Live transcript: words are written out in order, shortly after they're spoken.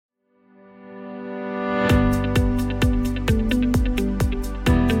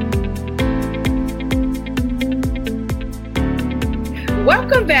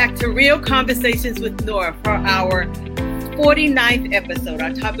back to Real Conversations with Nora for our 49th episode.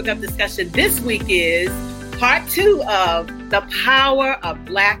 Our topic of discussion this week is part 2 of the power of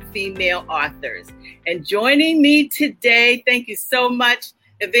Black female authors. And joining me today, thank you so much,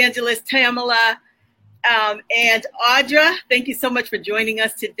 Evangelist Tamala and Audra. Thank you so much for joining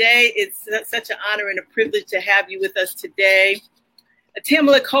us today. It's such an honor and a privilege to have you with us today.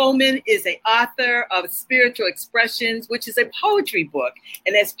 Tamala Coleman is an author of Spiritual Expressions, which is a poetry book,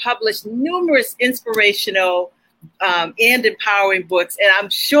 and has published numerous inspirational and empowering books. And I'm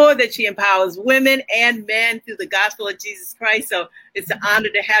sure that she empowers women and men through the gospel of Jesus Christ. So it's an honor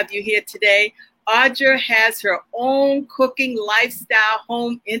to have you here today. Audra has her own cooking lifestyle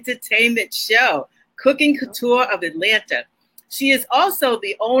home entertainment show, Cooking Couture of Atlanta. She is also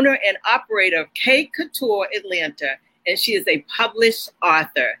the owner and operator of Cake Couture Atlanta, and she is a published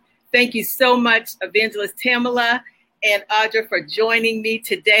author. Thank you so much, Evangelist Tamala and Audra, for joining me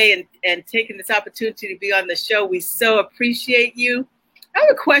today and taking this opportunity to be on the show. We so appreciate you. I have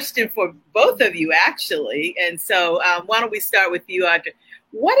a question for both of you, actually. And so why don't we start with you, Audra?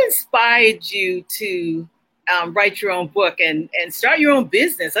 What inspired you to write your own book and start your own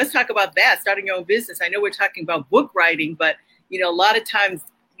business? Let's talk about that, starting your own business. I know we're talking about book writing, but you know, a lot of times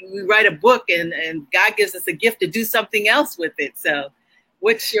we write a book and God gives us a gift to do something else with it. So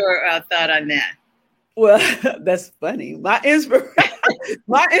what's your thought on that? Well, that's funny. My inspiration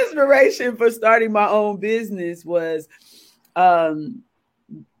for starting my own business was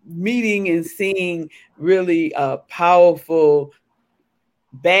meeting and seeing really powerful,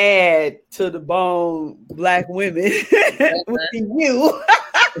 bad to the bone Black women with you.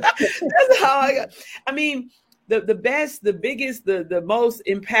 That's how I got. I mean, the best, the biggest, the most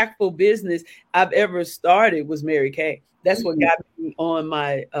impactful business I've ever started was Mary Kay. That's what got me on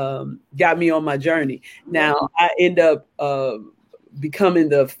my journey. Now I end up becoming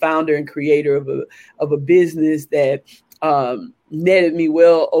the founder and creator of a business that netted me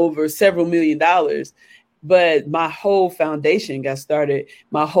well over several $1 million. But my whole foundation got started.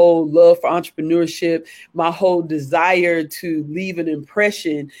 My whole love for entrepreneurship, my whole desire to leave an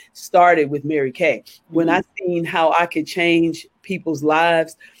impression started with Mary Kay. When I seen how I could change people's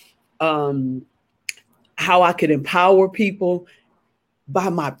lives, how I could empower people by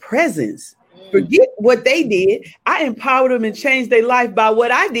my presence. Forget what they did. I empowered them and changed their life by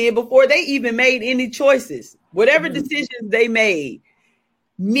what I did before they even made any choices. Whatever decisions they made,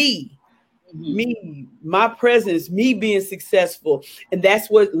 me, my presence, me being successful. And that's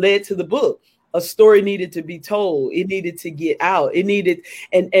what led to the book. A story needed to be told. It needed to get out. It needed,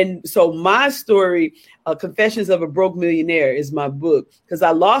 and so my story, Confessions of a Broke Millionaire, is my book because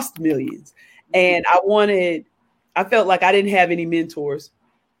I lost millions. And I felt like I didn't have any mentors,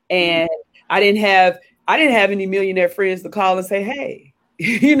 and I didn't have any millionaire friends to call and say, hey,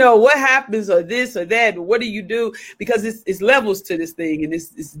 you know, what happens or this or that, or what do you do? Because it's levels to this thing, and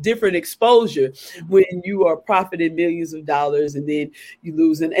it's different exposure when you are profiting millions of dollars and then you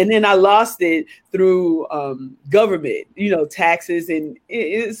lose it. And then I lost it through government, you know, taxes, and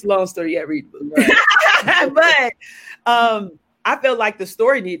it's a long story. Yeah, read the book. Right. But I felt like the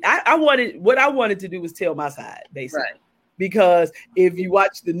story I wanted to do was tell my side, basically. Right. Because if you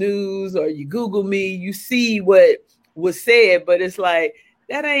watch the news or you Google me, you see what was said, but it's like,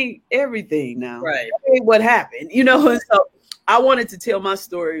 that ain't everything now. Right. That ain't what happened, you know? And so I wanted to tell my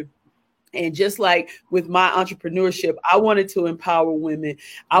story. And just like with my entrepreneurship, I wanted to empower women.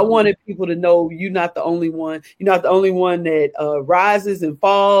 I wanted people to know you're not the only one. You're not the only one that rises and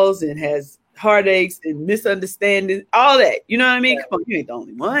falls and has heartaches and misunderstandings, all that. You know what I mean? Right. Come on, you ain't the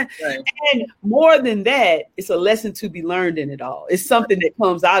only one. Right. And more than that, it's a lesson to be learned in it all. It's something that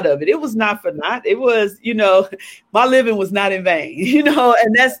comes out of it. It was not for naught. It was, you know, my living was not in vain, you know,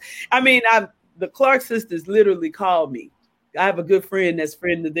 and that's, I mean, the Clark sisters literally called me. I have a good friend that's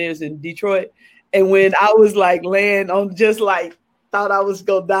friend of theirs in Detroit. And when I was like laying on just like, thought I was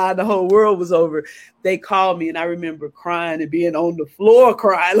going to die and the whole world was over, they called me, and I remember crying and being on the floor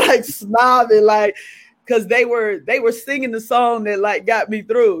crying, like sobbing, like, because they were singing the song that like got me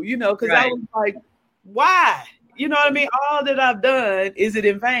through, you know, because right. I was like, why? You know what I mean? All that I've done, is it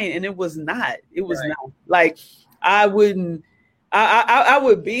in vain? And it was not. It was not. Like, I would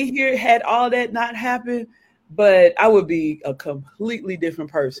be here had all that not happened, but I would be a completely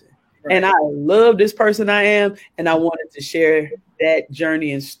different person. Right. And I love this person I am, and I wanted to share that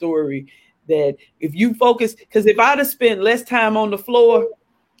journey and story. That if you focus, because if I'd have spent less time on the floor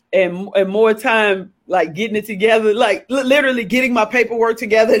and more time like getting it together, like literally getting my paperwork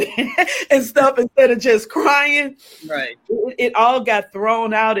together and stuff instead of just crying, right? It all got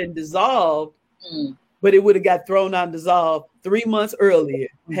thrown out and dissolved but it would have got thrown out and dissolved 3 months earlier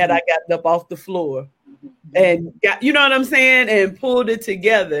had I gotten up off the floor and got, you know what I'm saying, and pulled it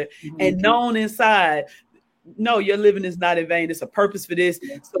together and known inside, no, your living is not in vain. It's a purpose for this.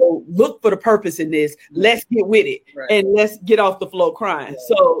 So look for the purpose in this. Let's get with it and let's get off the floor crying.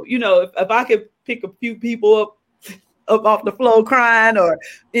 So, you know, if I could pick a few people up off the floor crying or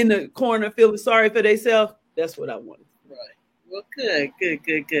in the corner feeling sorry for themselves, that's what I wanted. Right. Well, good.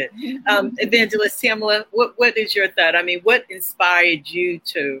 Evangelist Tamala, what is your thought? I mean, what inspired you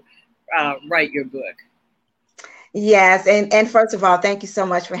to write your book? Yes, and first of all, thank you so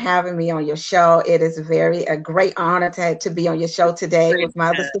much for having me on your show. It is a great honor to be on your show today with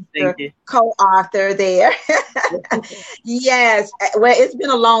my other sister co-author there. Yes, well, it's been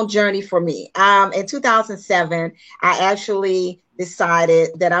a long journey for me. In 2007, I actually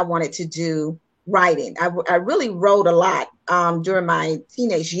decided that I wanted to do writing. I really wrote a lot during my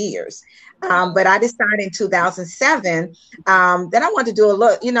teenage years. But I decided in 2007 that I wanted to do a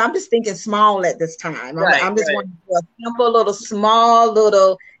little, you know, I'm just thinking small at this time. I'm just wanting to do a simple little, small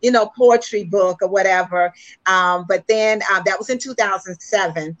little, you know, poetry book or whatever. But then that was in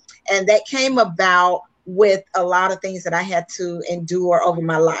 2007. And that came about with a lot of things that I had to endure over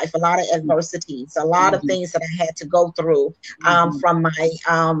my life, a lot of adversities, a lot of things that I had to go through from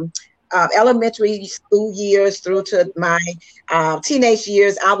my elementary school years through to my teenage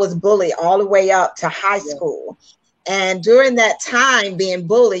years. I was bullied all the way up to high school. And during that time being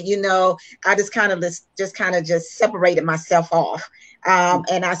bullied, you know, I just kind of separated myself off.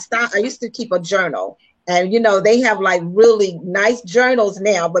 And I used to keep a journal. And, you know, they have like really nice journals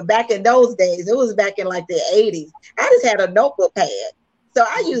now. But back in those days, it was back in like the 80s. I just had a notebook pad. So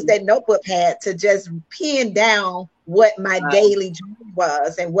I used that notebook pad to just pen down what my daily journey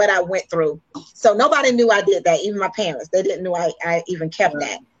was and what I went through. So nobody knew I did that. Even my parents, they didn't know I even kept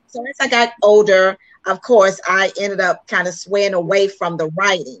that. So as I got older, of course, I ended up kind of swaying away from the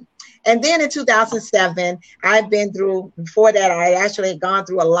writing. And then in 2007, before that, I actually had gone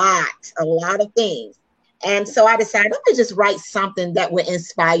through a lot of things. And so I decided, let me just write something that would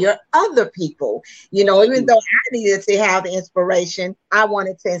inspire other people. You know, even though I needed to have the inspiration, I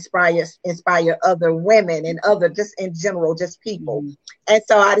wanted to inspire other women and other, just in general, just people. And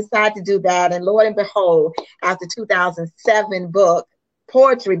so I decided to do that. And Lord and behold, after 2007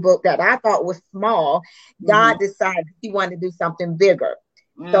 poetry book that I thought was small, God decided he wanted to do something bigger.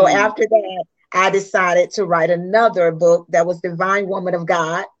 So after that, I decided to write another book that was Divine Woman of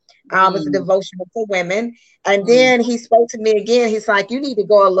God. It was a devotional for women. And then he spoke to me again. He's like, you need to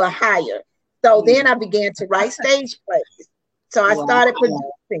go a little higher. So then I began to write stage plays. So I started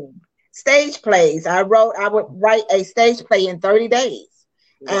producing stage plays. I would write a stage play in 30 days.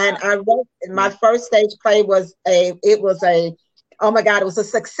 And I wrote, my first stage play was oh my God, it was a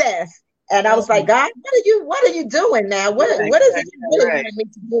success. And I was like, God, what are you doing now? What is it you really want me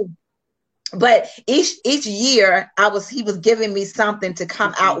to do? But each year he was giving me something to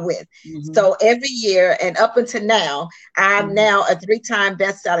come out with. So every year and up until now, I'm now a 3-time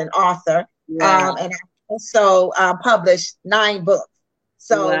best-selling author. And I also published 9 books.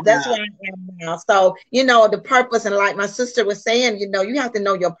 So that's where I am now. So, you know, the purpose, and like my sister was saying, you know, you have to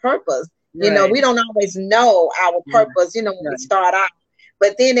know your purpose. You know, we don't always know our purpose, you know, when we start out.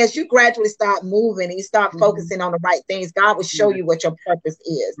 But then as you gradually start moving and you start focusing on the right things, God will show you what your purpose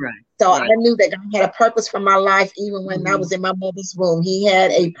is. So I knew that God had a purpose for my life, even when I was in my mother's womb. He had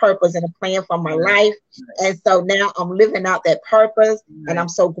a purpose and a plan for my life. And so now I'm living out that purpose. And I'm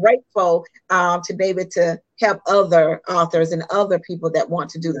so grateful to be able to help other authors and other people that want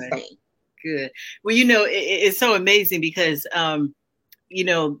to do the same. Good. Well, you know, it's so amazing because, you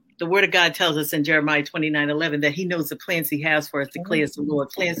know, the word of God tells us in Jeremiah 29:11 that he knows the plans he has for us, declares the Lord,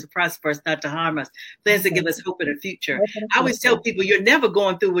 plans to prosper us, not to harm us, plans to give us hope in the future. I always tell people, you're never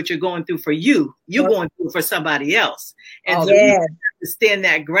going through what you're going through for you. You're going through for somebody else. And so you have to stand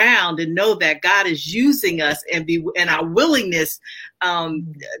that ground and know that God is using us and our willingness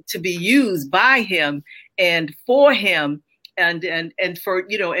to be used by him and for him. And for,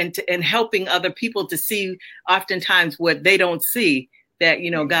 you know, and helping other people to see oftentimes what they don't see, that,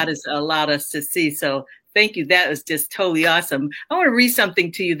 you know, God has allowed us to see. So thank you. That was just totally awesome. I want to read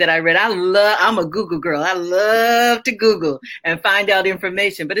something to you that I read. I'm a Google girl. I love to Google and find out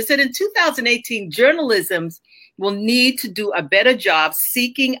information. But it said in 2018, journalism will need to do a better job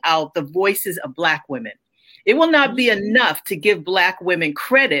seeking out the voices of Black women. It will not be enough to give Black women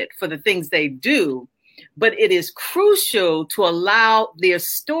credit for the things they do, but it is crucial to allow their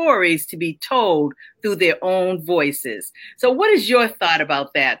stories to be told through their own voices. So what is your thought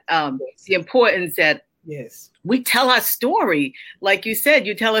about that? The importance that we tell our story. Like you said,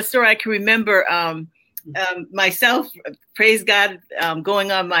 you tell a story. I can remember myself, praise God,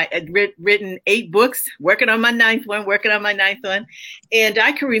 going on written 8 books, working on my 9th one. And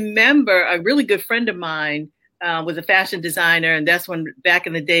I can remember a really good friend of mine was a fashion designer. And that's when, back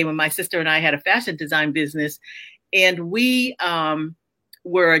in the day, when my sister and I had a fashion design business, and we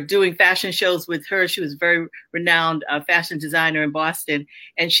were doing fashion shows with her. She was a very renowned fashion designer in Boston.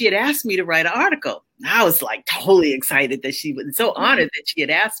 And she had asked me to write an article. I was like totally excited that she was so honored that she had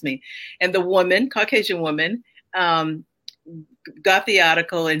asked me. And the woman, Caucasian woman, got the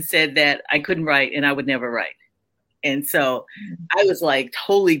article and said that I couldn't write and I would never write. And so I was like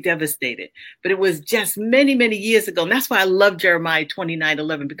totally devastated. But it was just many, many years ago. And that's why I love Jeremiah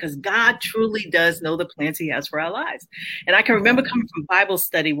 29:11, because God truly does know the plans he has for our lives. And I can remember coming from Bible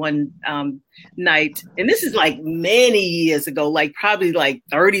study one night, and this is like many years ago, like probably like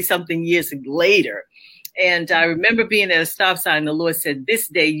 30 something years later. And I remember being at a stop sign. The Lord said, "This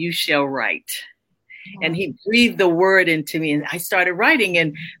day you shall write." And he breathed the word into me, and I started writing.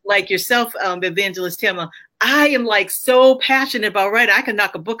 And like yourself, Evangelist Tamala, I am like so passionate about writing. I can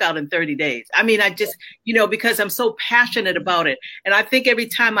knock a book out in 30 days. I mean, I just, because I'm so passionate about it. And I think every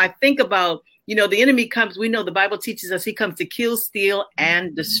time I think about, the enemy comes, we know the Bible teaches us he comes to kill, steal,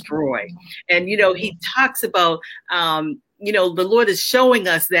 and destroy. And, he talks about, the Lord is showing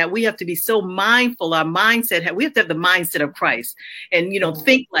us that we have to be so mindful. Our mindset, we have to have the mindset of Christ and,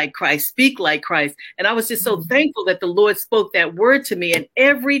 think like Christ, speak like Christ. And I was just so thankful that the Lord spoke that word to me. And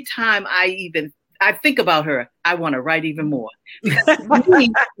every time I think about her, I want to write even more, because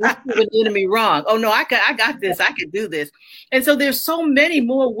the enemy wrong. Oh no, I got this. I can do this. And so there's so many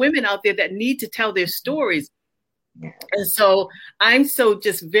more women out there that need to tell their stories. And so I'm so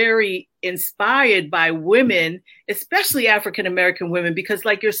just very inspired by women, especially African-American women, because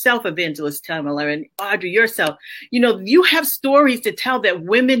like yourself, Evangelist Tamala, and Audrey, yourself, you have stories to tell that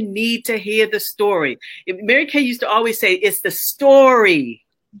women need to hear the story. Mary Kay used to always say, it's the story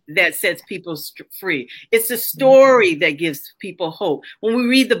that sets people free. It's a story that gives people hope. When we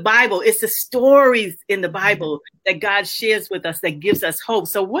read the Bible, it's the stories in the Bible that God shares with us that gives us hope.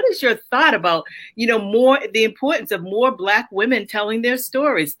 So what is your thought about, the importance of more Black women telling their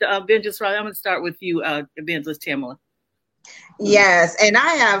stories? Evangelist Riley, I'm going to start with you, Evangelist Tamala. Yes, and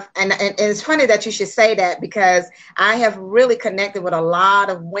I have, and it's funny that you should say that, because I have really connected with a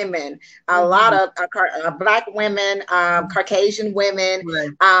lot of women, a lot of Black women, Caucasian women, but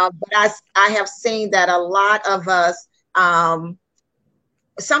I have seen that a lot of us,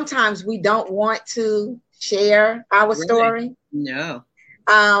 sometimes we don't want to share our story. No.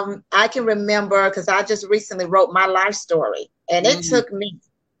 I can remember, because I just recently wrote my life story, and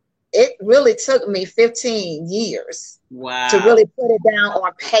it really took me 15 years to really put it down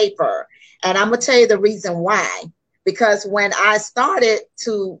on paper. And I'm going to tell you the reason why. Because when I started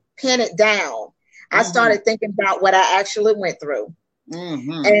to pen it down, I started thinking about what I actually went through.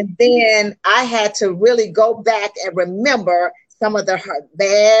 And then I had to really go back and remember some of the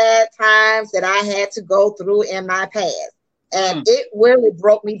bad times that I had to go through in my past. And it really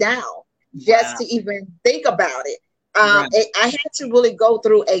broke me down just to even think about it. I had to really go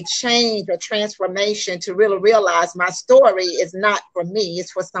through a change, a transformation, to really realize my story is not for me,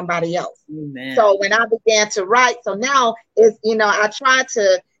 it's for somebody else. Amen. So when I began to write, so now is, I try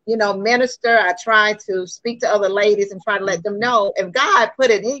to, minister, I try to speak to other ladies and try to let them know, if God put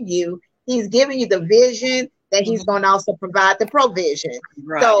it in you, he's giving you the vision, that he's going to also provide the provision.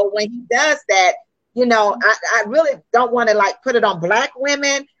 Right. So when he does that, I really don't want to put it on Black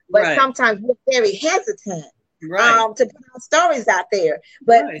women, but sometimes we're very hesitant. To put our stories out there.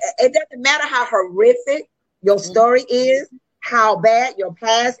 But it doesn't matter how horrific your story is, how bad your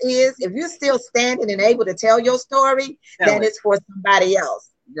past is. If you're still standing and able to tell your story, then it's for somebody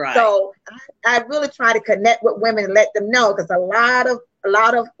else. Right. So I really try to connect with women and let them know, because a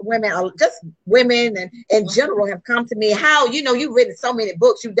lot of women, just women and in general, have come to me, how, you've written so many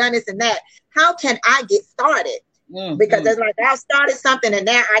books, you've done this and that. How can I get started? Because it's like, I started something and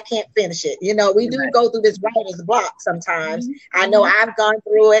now I can't finish it. We do go through this writer's block sometimes. I know I've gone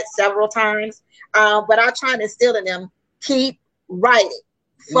through it several times, but I try to instill in them, keep writing,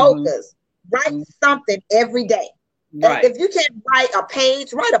 focus, write something every day. Right. If you can write a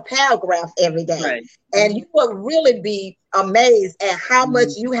page, write a paragraph every day. And you will really be amazed at how much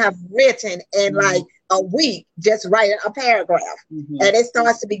you have written in a week, just writing a paragraph. And it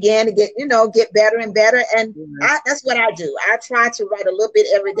starts to begin to get better and better. And that's what I do. I try to write a little bit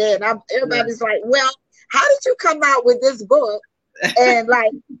every day. And everybody's like, well, how did you come out with this book in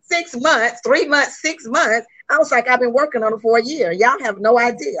 6 months, 3 months, 6 months? I was like, I've been working on it for a year. Y'all have no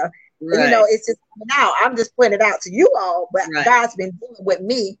idea. It's just coming out. I'm just putting it out to you all, but God's been dealing with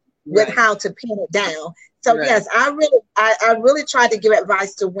me with how to pin it down. So yes, I really try to give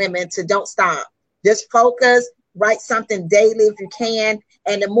advice to women to don't stop. Just focus, write something daily if you can.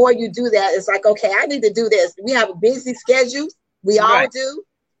 And the more you do that, it's like, okay, I need to do this. We have a busy schedule. We all do.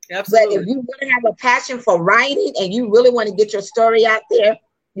 Absolutely. But if you really have a passion for writing and you really want to get your story out there,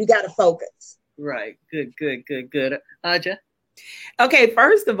 you got to focus. Right. Good. Aja? Okay,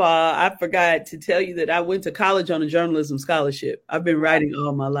 first of all, I forgot to tell you that I went to college on a journalism scholarship. I've been writing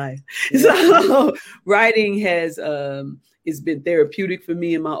all my life. So writing has it's been therapeutic for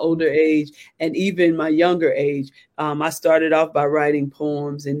me in my older age and even my younger age. I started off by writing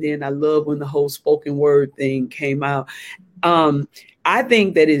poems, and then I love when the whole spoken word thing came out. I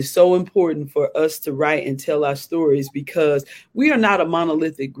think that it's so important for us to write and tell our stories because we are not a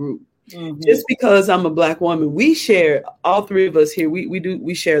monolithic group. Mm-hmm. Just because I'm a Black woman, we share, all three of us here,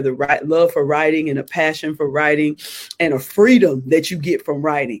 we share the love for writing and a passion for writing and a freedom that you get from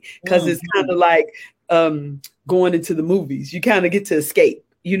writing. Because it's kind of like going into the movies. You kind of get to escape.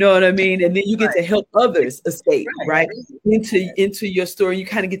 You know what I mean? And then you get to help others escape, right? Into your story. You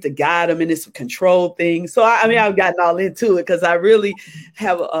kind of get to guide them, and it's a control thing. So, I mean, I've gotten all into it because I really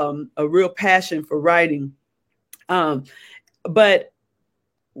have a real passion for writing. But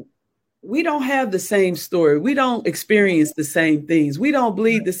we don't have the same story. We don't experience the same things. We don't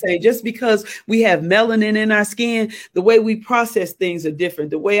bleed the same. Just because we have melanin in our skin, the way we process things are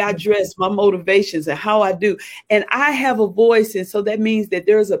different. The way I dress, my motivations, and how I do. And I have a voice. And so that means that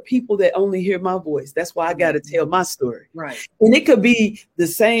there's a people that only hear my voice. That's why I got to tell my story. Right. And it could be the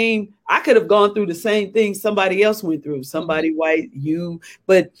same. I could have gone through the same thing somebody else went through, somebody white, you,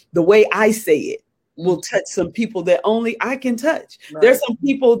 but the way I say it will touch some people that only I can touch. Right. There's some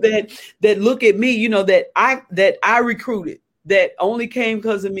people that look at me, you know, that I recruited, that only came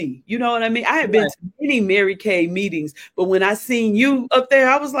because of me. You know what I mean? I had been to many Mary Kay meetings, but when I seen you up there,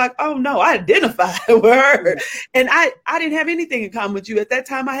 I was like, oh no, I identified with her. Right. And I didn't have anything in common with you. At that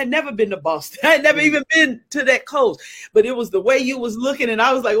time, I had never been to Boston. I had never even been to that coast, but it was the way you was looking. And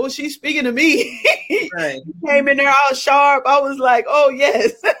I was like, oh, she's speaking to me. Right. You came in there all sharp. I was like, oh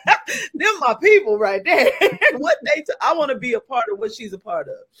yes, them my people right there. I want to be a part of what she's a part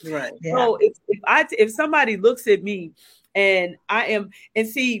of. Right. Yeah. So if somebody looks at me, and I've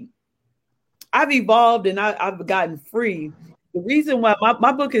evolved and I've gotten free. The reason why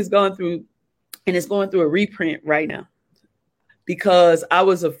my book has gone through, and it's going through a reprint right now, because I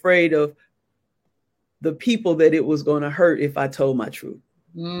was afraid of the people that it was going to hurt if I told my truth.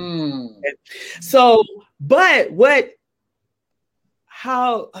 So, but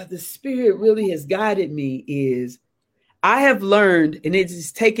how the Spirit really has guided me is I have learned, and it's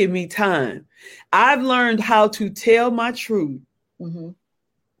just taken me time. I've learned how to tell my truth. Mm-hmm.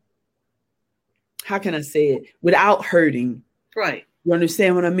 How can I say it without hurting? Right. You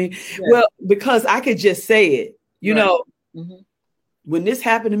understand what I mean? Yeah. Well, because I could just say it, you know, when this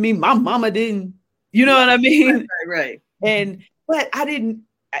happened to me, my mama didn't, you know what I mean? Right. But I didn't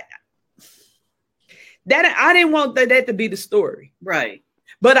want that to be the story. Right.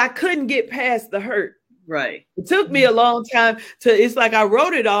 But I couldn't get past the hurt. Right. It took me a long time it's like I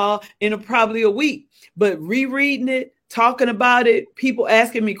wrote it all in probably a week, but rereading it, talking about it, people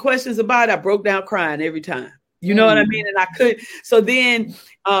asking me questions about it, I broke down crying every time. You know what I mean? And I could. So then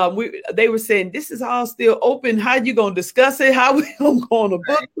they were saying, this is all still open. How you going to discuss it? How we going to go on a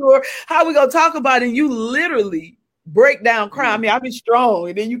book tour? How we going to talk about it? And you literally break down crying. I mean, I've been strong.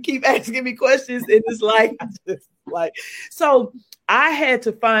 And then you keep asking me questions. And it's like, so I had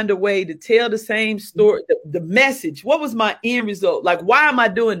to find a way to tell the same story, the message. What was my end result? Like, why am I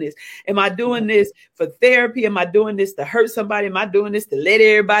doing this? Am I doing this for therapy? Am I doing this to hurt somebody? Am I doing this to let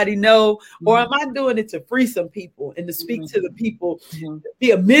everybody know? Or am I doing it to free some people and to speak to the people,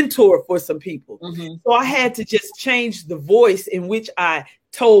 be a mentor for some people? So I had to just change the voice in which I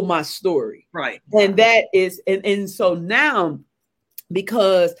told my story. Right. And that is, and so now,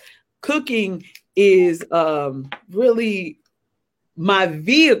 because cooking is really my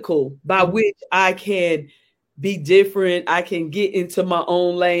vehicle by which I can be different. I can get into my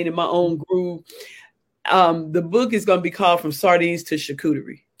own lane and my own groove. The book is going to be called From Sardines to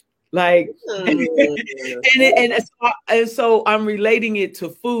Charcuterie. Like, and so I'm relating it to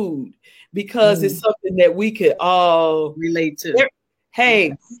food because it's something that we could all relate to.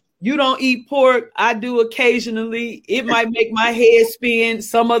 Hey, you don't eat pork. I do occasionally. It might make my head spin.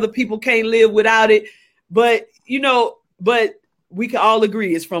 Some other people can't live without it. But, but we can all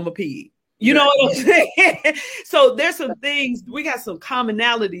agree it's from a pig. You know what I'm saying? So there's some things, we got some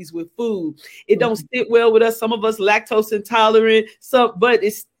commonalities with food. It don't sit well with us. Some of us lactose intolerant, but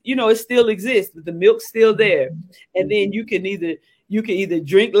it's, it still exists. The milk's still there. And then you can either, You can either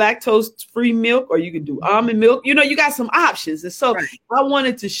drink lactose-free milk or you can do almond milk. You know, you got some options. And so I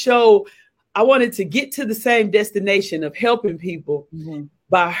wanted to get to the same destination of helping people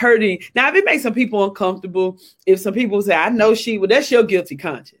by hurting. Now, if it makes some people uncomfortable, if some people say, I know that's your guilty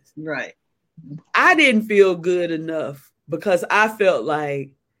conscience. Right. I didn't feel good enough because I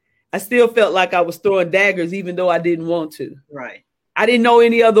still felt like I was throwing daggers, even though I didn't want to. Right. I didn't know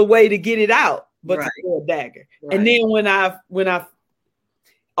any other way to get it out but to throw a dagger. Right. And then when I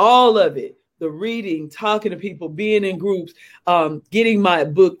all of it, the reading, talking to people, being in groups, getting my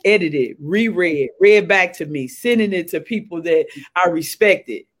book edited, read back to me, sending it to people that I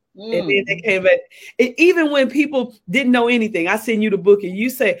respected. And then they came back. Even when people didn't know anything, I send you the book and you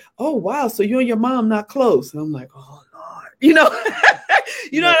say, oh, wow, so you and your mom not close. And I'm like, oh, Lord. You know,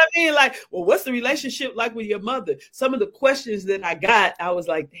 you know what I mean? Like, well, what's the relationship like with your mother? Some of the questions that I got, I was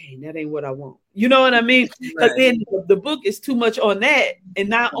like, dang, that ain't what I want. You know what I mean? Because then the book is too much on that and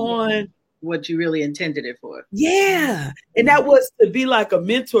not on what you really intended it for. Yeah. And that was to be like a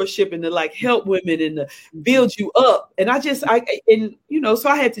mentorship and to like help women and to build you up. And so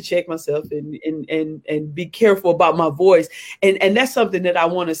I had to check myself and be careful about my voice. And that's something that I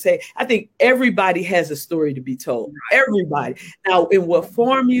want to say. I think everybody has a story to be told. Everybody. Now, in what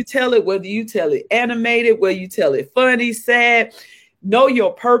form you tell it, whether you tell it animated, whether you tell it funny, sad, know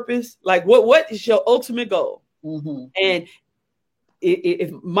your purpose. Like what is your ultimate goal? And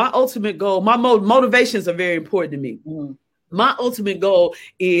if my ultimate goal, my motivations are very important to me. My ultimate goal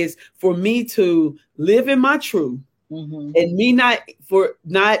is for me to live in my truth and me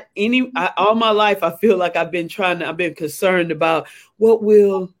all my life, I feel like I've been concerned about what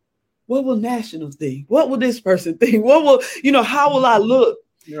will nationals think? What will this person think? How will I look?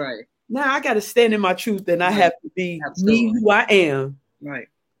 Right. Now I got to stand in my truth and I have to be me who I am. Right.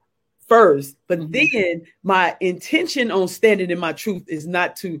 First, but then my intention on standing in my truth is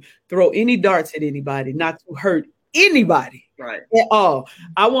not to throw any darts at anybody, not to hurt anybody at all.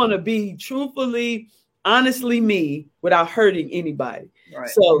 I want to be truthfully, honestly me without hurting anybody. Right.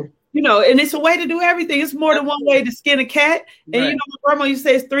 So, and it's a way to do everything. It's more than one way to skin a cat. And my grandma used to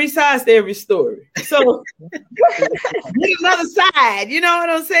say it's 3 sides to every story. So get another side, you know what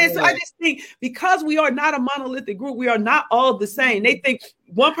I'm saying? So I just think because we are not a monolithic group, we are not all the same. They think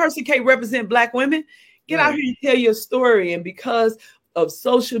one person can't represent Black women. Get out here and tell your story. And because of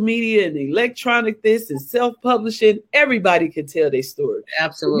social media and electronic this and self-publishing, everybody can tell their story.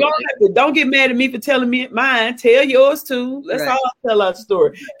 Absolutely. Don't get mad at me for telling me mine. Tell yours too. Let's all tell our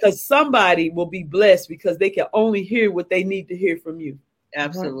story. Because somebody will be blessed because they can only hear what they need to hear from you.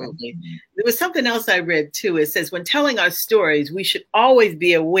 Absolutely. There was something else I read too. It says, when telling our stories, we should always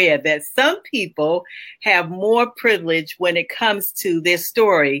be aware that some people have more privilege when it comes to their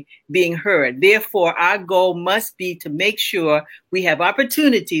story being heard. Therefore, our goal must be to make sure we have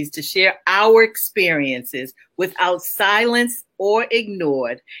opportunities to share our experiences without silence or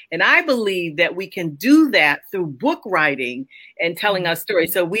ignored. And I believe that we can do that through book writing and telling our story.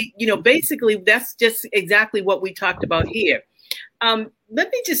 So basically that's just exactly what we talked about here. Let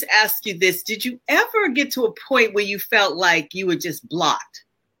me just ask you this. Did you ever get to a point where you felt like you were just blocked?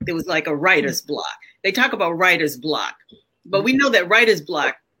 There was like a writer's block. They talk about writer's block, but we know that writer's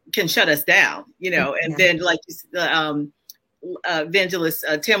block can shut us down, and then like Evangelist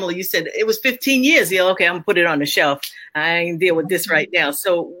Tamala, you said it was 15 years. Okay, I'm gonna put it on the shelf. I ain't deal with this right now.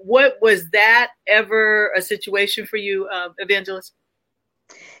 So what was that ever a situation for you, Evangelist?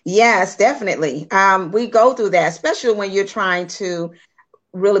 Yes, definitely. We go through that, especially when you're trying to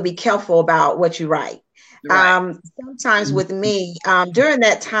really be careful about what you write. Sometimes with me, during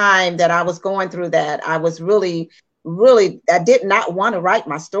that time that I was going through that, I was really, I did not want to write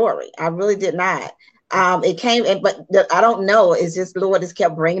my story. I really did not. It came, but I don't know. It's just Lord just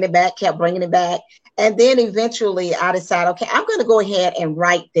kept bringing it back. And then eventually I decided, okay, I'm going to go ahead and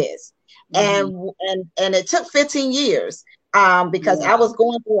write this. And it took 15 years. Because I was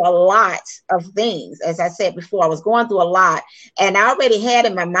going through a lot of things. As I said before, I was going through a lot and I already had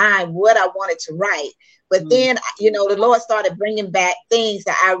in my mind what I wanted to write. But then, the Lord started bringing back things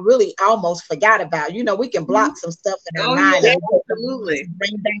that I really almost forgot about. We can block some stuff in our mind. Yeah, absolutely.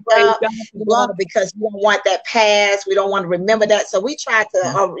 Bring back up, because we don't want that past. We don't want to remember that. So we try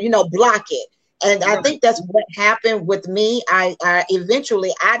to, block it. And I think that's what happened with me. I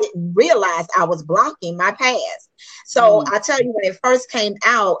eventually didn't realize I was blocking my past. So I tell you, when it first came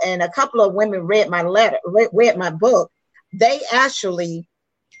out and a couple of women read my book, they actually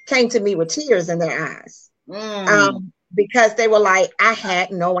came to me with tears in their eyes because they were like, I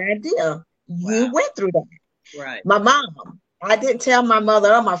had no idea you went through that. Right. My mom, I didn't tell my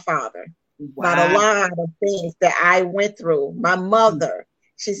mother or my father. about a lot of things that I went through. My mother,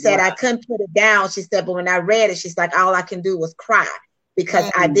 she said I couldn't put it down. She said, but when I read it, she's like, all I can do was cry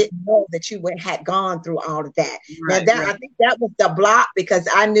because I didn't know that you had gone through all of that. Now I think that was the block, because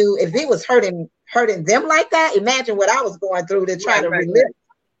I knew if it was hurting them like that, imagine what I was going through to try to relive.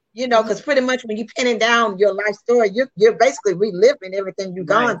 You know, because pretty much when you're pinning down your life story, you're basically reliving everything you've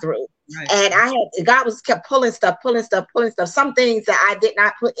gone through. And God kept pulling stuff. Some things that I did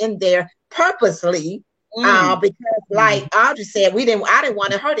not put in there purposely, because like Audrey said, I didn't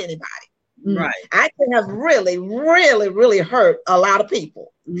want to hurt anybody. Right. I could have really, really, really hurt a lot of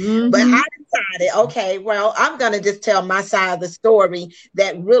people. But I decided, okay, well, I'm going to just tell my side of the story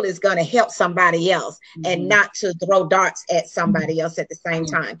that really is going to help somebody else and not to throw darts at somebody else at the same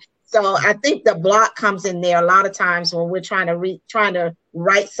time. So I think the block comes in there a lot of times when we're trying to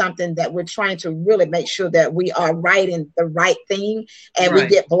write something that we're trying to really make sure that we are writing the right thing, and we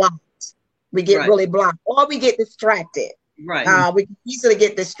get blocked. We get really blocked, or we get distracted. Right. We can easily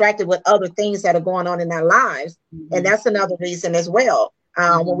get distracted with other things that are going on in our lives. And that's another reason as well.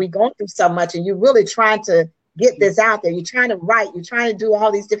 When we're going through so much and you're really trying to get this out there, you're trying to write, you're trying to do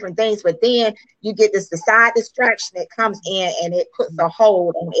all these different things, but then you get this side distraction that comes in and it puts a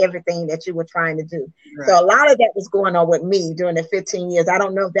hold on everything that you were trying to do. So a lot of that was going on with me during the 15 years. I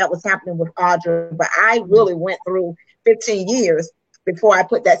don't know if that was happening with Audrey, but I really went through 15 years before I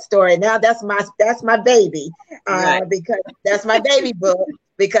put that story. Now that's my baby, because that's my baby book,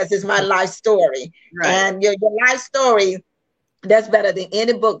 because it's my life story. And your life story, that's better than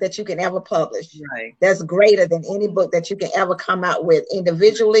any book that you can ever publish. That's greater than any book that you can ever come out with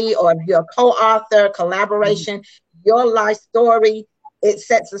individually, or if you're a co-author, collaboration. Your life story, it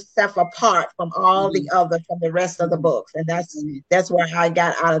sets itself apart from all the other, from the rest of the books. And that's where I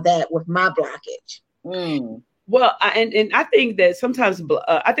got out of that with my blockage. Well, I think that sometimes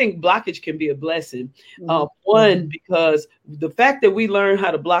I think blockage can be a blessing. One, because the fact that we learn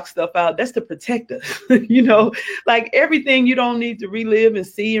how to block stuff out, that's to protect us. You know, like everything you don't need to relive and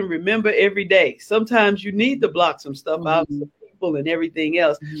see and remember every day. Sometimes you need to block some stuff out, some people and everything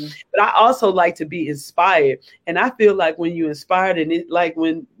else. But I also like to be inspired. And I feel like when you're inspired, and it like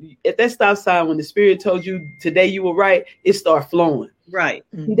when at that stop sign, when the Spirit told you today you were right, it start flowing. Right.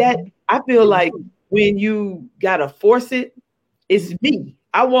 That I feel like when you gotta force it, it's me.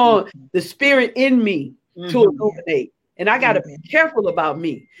 I want the Spirit in me to illuminate, and I gotta be careful about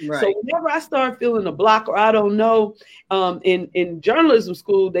me. So whenever I start feeling a block, or I don't know, in journalism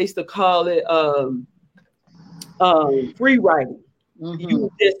school they used to call it free writing. You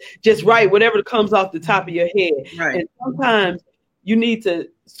just write whatever comes off the top of your head. And sometimes you need to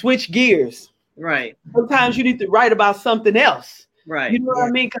switch gears. Sometimes you need to write about something else. You know what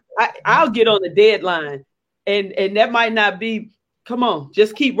I mean? 'Cause I'll get on the deadline, and that might not be. Come on,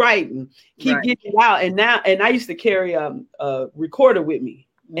 just keep writing, keep getting it out. And I used to carry a recorder with me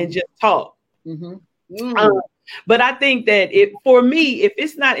and just talk. But I think that for me, if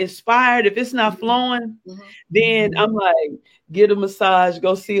it's not inspired, if it's not flowing, then I'm like, get a massage,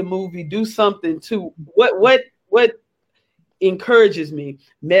 go see a movie, do something to what encourages me,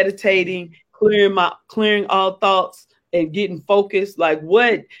 meditating, clearing all thoughts, and getting focused. Like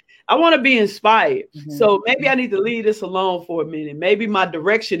what I want to be inspired. So maybe I need to leave this alone for a minute. Maybe my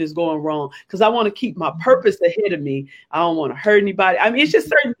direction is going wrong, because I want to keep my purpose ahead of me. I don't want to hurt anybody. I mean, it's just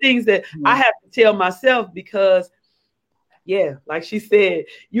certain things that I have to tell myself, because like she said,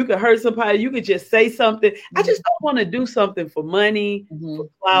 you could hurt somebody, you could just say something. I just don't want to do something for money, for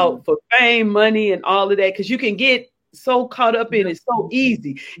clout, for fame, money, and all of that, because you can get so caught up in it so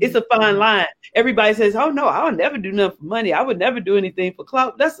easy. It's a fine line. Everybody says, oh no, I'll never do nothing for money. I would never do anything for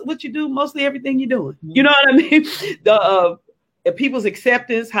clout. That's what you do, mostly everything you're doing. You know what I mean? The people's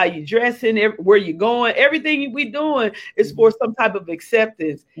acceptance, how you dressing, where you're going, everything we doing is for some type of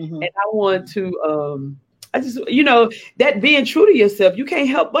acceptance. And I want to I just, that being true to yourself, you can't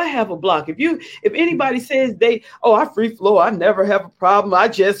help but have a block. If anybody says I free flow, I never have a problem, I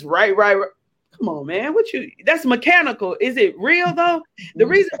just write. Come on, man. That's mechanical. Is it real though? The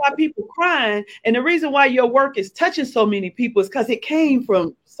reason why people crying and the reason why your work is touching so many people is because it came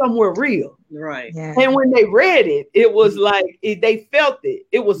from somewhere real. And when they read it, it was like they felt it.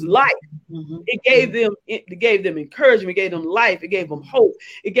 It was life. It gave them encouragement, it gave them life, it gave them hope,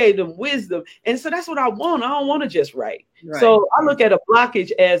 it gave them wisdom. And so that's what I want. I don't want to just write. So I look at a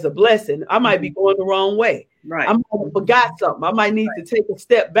blockage as a blessing. I might be going the wrong way. I might have forgot something. I might need to take a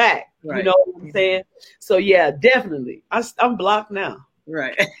step back. You know what I'm saying? So yeah, definitely. I'm blocked now.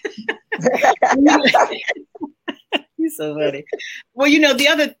 You're so funny. Well,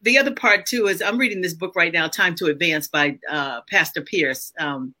 the other part too is I'm reading this book right now, Time to Advance by Pastor Pierce.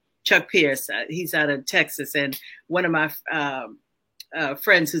 Chuck Pierce. He's out of Texas, and one of my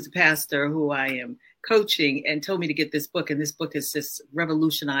friends who's a pastor who I am coaching and told me to get this book, and this book has just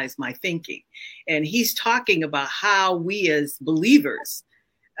revolutionized my thinking. And he's talking about how we as believers,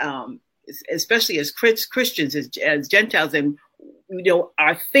 especially as Christians, as Gentiles, and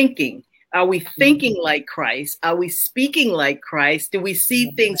are thinking. Are we thinking like Christ? Are we speaking like Christ? Do we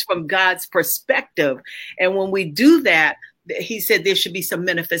see things from God's perspective? And when we do that, he said there should be some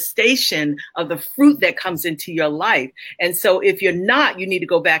manifestation of the fruit that comes into your life. And so if you're not, you need to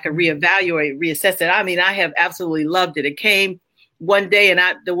go back and reevaluate, reassess it. I mean, I have absolutely loved it. It came one day and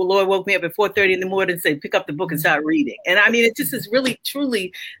the Lord woke me up at 4:30 in the morning and said, pick up the book and start reading. And I mean, it just has really,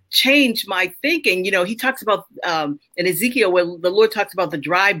 truly changed my thinking. He talks about in Ezekiel where the Lord talks about the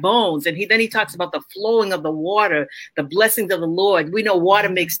dry bones, and then he talks about the flowing of the water, the blessings of the Lord. We know water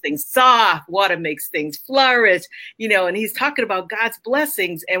makes things soft, water makes things flourish, and he's talking about God's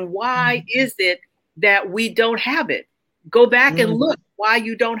blessings. And why is it that we don't have it? Go back and look why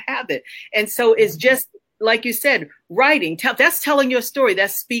you don't have it. And so it's just, like you said, writing, that's telling your story,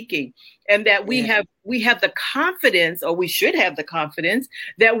 that's speaking. And that we have the confidence, or we should have the confidence,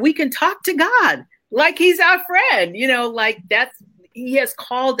 that we can talk to God like he's our friend, he has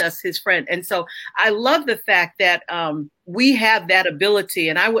called us his friend. And so I love the fact that we have that ability.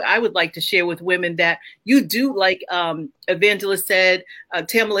 And I would like to share with women that you do, like Evangelist said,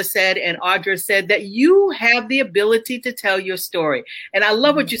 Tamala said, and Audra said, that you have the ability to tell your story. And I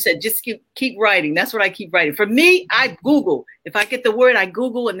love what you said. Just keep writing. That's what I keep writing. For me, I Google. If I get the word, I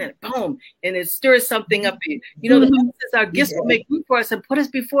Google, and then boom, and it stirs something up. The Bible says our gifts will make room for us and put us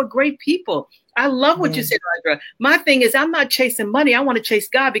before great people. I love what you said, Audra. My thing is, I'm not chasing money. I want to chase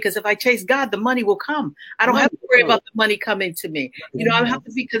God, because if I chase God, the money will come. I don't have to worry about the money coming to me. I have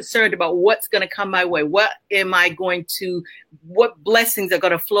to be concerned about what's going to come my way. What blessings are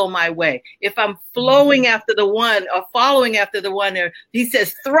going to flow my way? If I'm flowing after the one, or following after the one, or he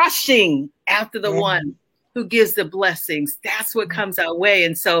says thrusting after the one who gives the blessings, that's what comes our way.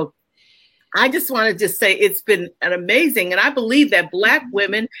 And so I just want to just say it's been an amazing, and I believe that Black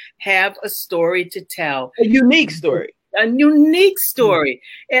women have a story to tell. A unique story. A unique story.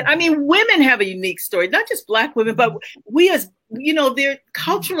 And I mean, women have a unique story, not just Black women, but we as,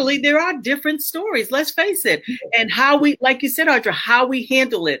 culturally, there are different stories, let's face it. And how we, like you said, Audra, how we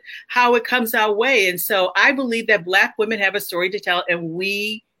handle it, how it comes our way. And so I believe that Black women have a story to tell, and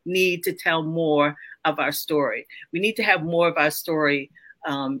we need to tell more of our story. We need to have more of our story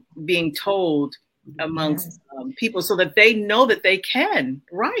being told amongst people, so that they know that they can.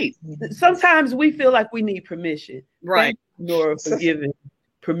 Right. Sometimes we feel like we need permission. Right. Nora for giving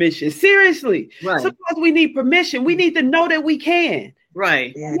permission. Seriously. Right. Sometimes we need permission. We need to know that we can.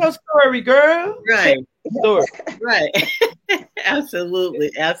 Right. Your story, girl. Right. Story. Right.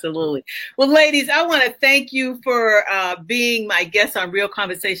 Absolutely. Absolutely. Well, ladies, I want to thank you for being my guest on Real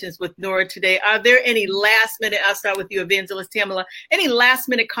Conversations with Nora today. Are there any last minute, I'll start with you, Evangelist Tamala, any last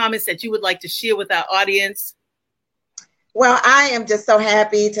minute comments that you would like to share with our audience? Well, I am just so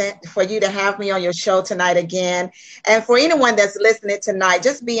happy for you to have me on your show tonight again. And for anyone that's listening tonight,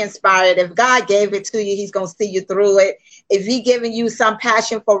 just be inspired. If God gave it to you, he's going to see you through it. If he's giving you some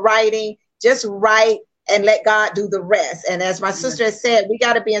passion for writing, just write and let God do the rest. And as my sister has said, we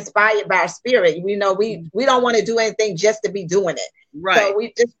got to be inspired by our spirit. We don't want to do anything just to be doing it. Right. So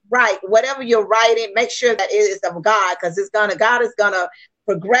we just write whatever you're writing, make sure that it is of God, because God is going to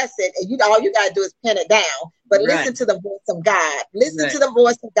progress it. And all you got to do is pen it down. But listen to the voice of God. Listen to the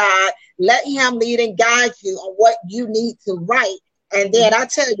voice of God. Let him lead and guide you on what you need to write. And then I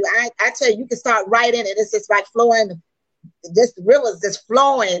tell you, you can start writing, and it's just like flowing. This river's just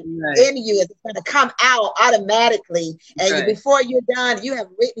flowing in you. It's going to come out automatically. And before you're done, you have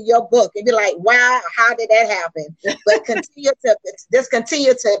written your book. And you're like, wow, how did that happen? But continue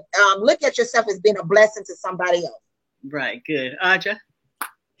to look at yourself as being a blessing to somebody else. Right. Good. Audra?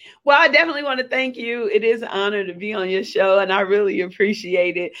 Well, I definitely want to thank you. It is an honor to be on your show, and I really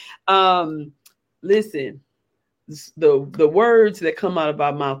appreciate it. Listen, the words that come out of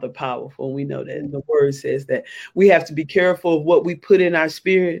our mouth are powerful. We know that. The word says that we have to be careful of what we put in our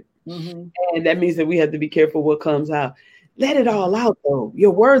spirit. Mm-hmm. And that means that we have to be careful what comes out. Let it all out, though.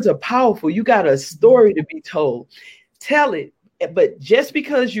 Your words are powerful. You got a story to be told. Tell it. But just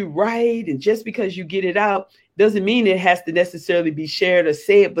because you write and just because you get it out doesn't mean it has to necessarily be shared or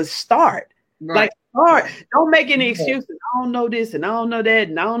said, but start. Right. Like, start. Don't make any excuses. I don't know this and I don't know that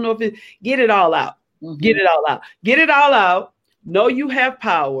and I don't know if get it all out. Mm-hmm. Get it all out. Get it all out. Know you have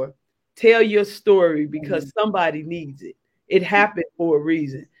power. Tell your story because somebody needs it. It happened for a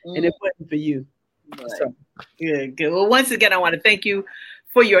reason, and it wasn't for you. Right. So. Good. Well, once again, I want to thank you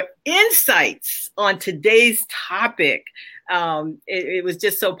for your insights on today's topic. It was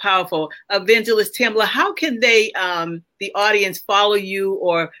just so powerful. Evangelist Tamala, how can they, the audience, follow you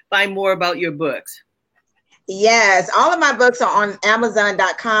or find more about your books? Yes, all of my books are on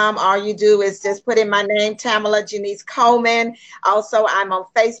Amazon.com. All you do is just put in my name, Tamala Janice Coleman. Also, I'm on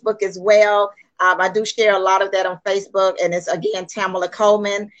Facebook as well. I do share a lot of that on Facebook, and it's, again, Tamala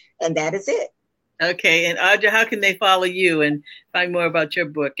Coleman, and that is it. Okay, and Audra, how can they follow you and find more about your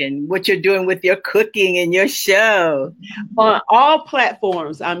book and what you're doing with your cooking and your show? On all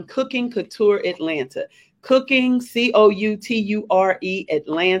platforms, I'm Cooking Couture Atlanta. Cooking, Couture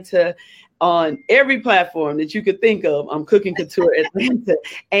Atlanta. On every platform that you could think of, I'm Cooking Couture Atlanta.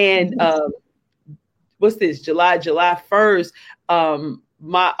 And what's this? July 1st,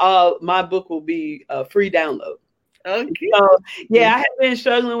 my book will be a free download. Okay. So, yeah, I have been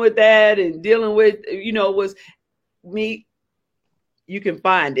struggling with that and dealing with, was me. You can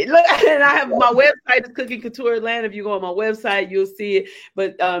find it. Look, and I have my website is Cooking Couture Atlanta. If you go on my website, you'll see it.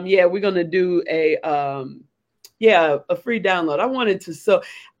 But we're gonna do a free download.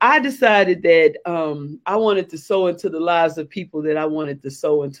 I decided that I wanted to sow into the lives of people that I wanted to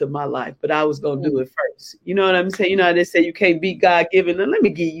sow into my life, but I was going to do it first. You know what I'm saying? You know how they say you can't beat God given. Now let me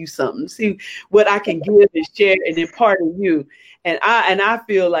give you something. See what I can give and share and impart in you. And I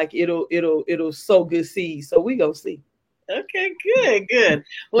feel like it'll sow good seeds. So we gonna see. Okay, good.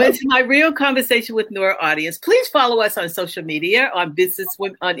 Well, it's my Real Conversation with Nora audience. Please follow us on social media, on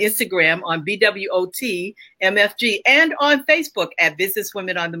Instagram, on BWOT MFG, and on Facebook at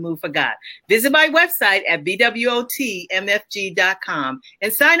Businesswomen on the Move for God. Visit my website at bwotmfg.com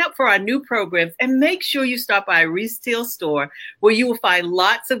and sign up for our new programs. And make sure you stop by Reese Teal store, where you will find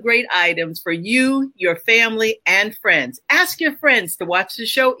lots of great items for you, your family, and friends. Ask your friends to watch the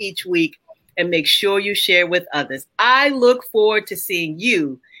show each week, and make sure you share with others. I look forward to seeing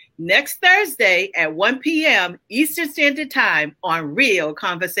you next Thursday at 1 p.m. Eastern Standard Time on Real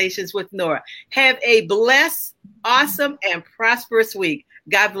Conversations with Nora. Have a blessed, awesome, and prosperous week.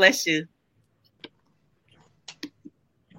 God bless you.